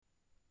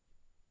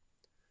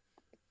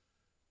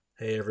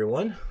Hey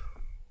everyone,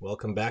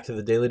 welcome back to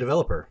the Daily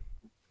Developer.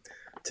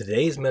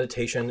 Today's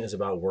meditation is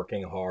about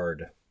working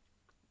hard.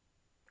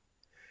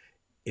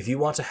 If you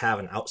want to have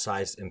an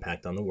outsized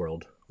impact on the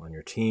world, on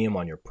your team,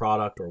 on your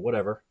product, or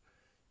whatever,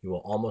 you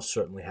will almost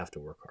certainly have to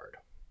work hard.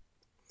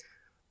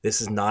 This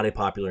is not a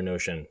popular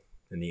notion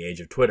in the age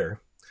of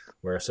Twitter,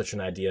 where such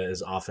an idea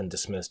is often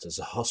dismissed as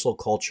a hustle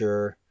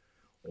culture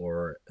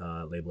or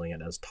labeling it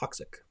as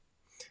toxic.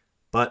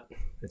 But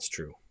it's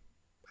true.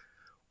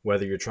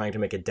 Whether you're trying to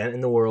make a dent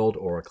in the world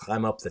or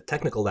climb up the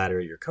technical ladder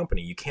at your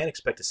company, you can't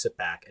expect to sit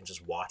back and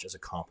just watch as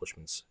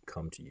accomplishments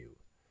come to you.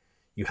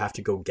 You have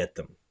to go get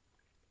them.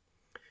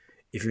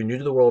 If you're new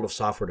to the world of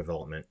software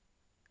development,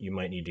 you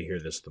might need to hear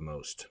this the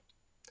most.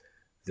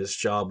 This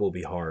job will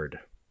be hard.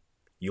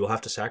 You will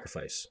have to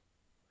sacrifice.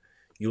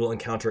 You will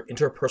encounter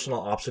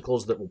interpersonal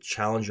obstacles that will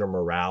challenge your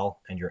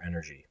morale and your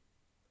energy.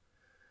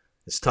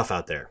 It's tough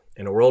out there.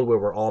 In a world where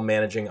we're all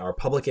managing our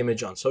public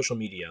image on social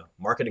media,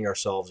 marketing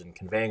ourselves, and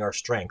conveying our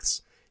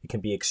strengths, it can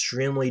be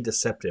extremely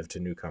deceptive to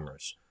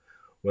newcomers.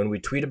 When we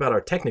tweet about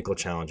our technical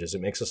challenges,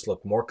 it makes us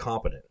look more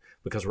competent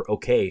because we're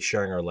okay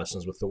sharing our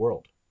lessons with the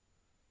world.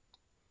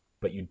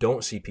 But you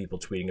don't see people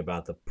tweeting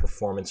about the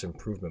performance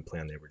improvement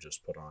plan they were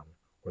just put on,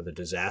 or the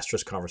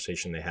disastrous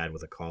conversation they had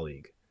with a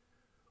colleague.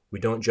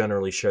 We don't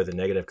generally share the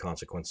negative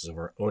consequences of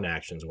our own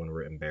actions when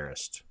we're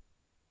embarrassed.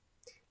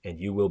 And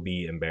you will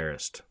be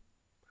embarrassed.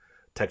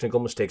 Technical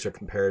mistakes are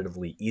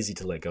comparatively easy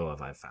to let go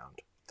of, I've found.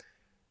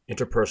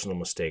 Interpersonal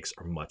mistakes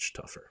are much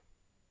tougher.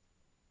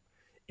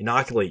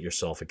 Inoculate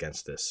yourself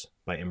against this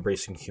by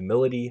embracing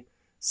humility,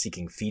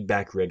 seeking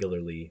feedback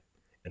regularly,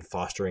 and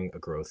fostering a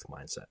growth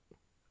mindset.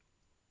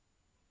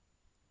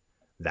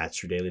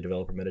 That's your daily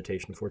developer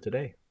meditation for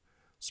today.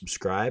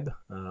 Subscribe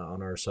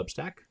on our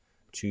Substack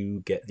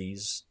to get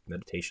these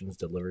meditations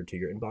delivered to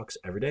your inbox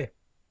every day.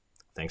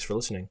 Thanks for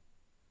listening.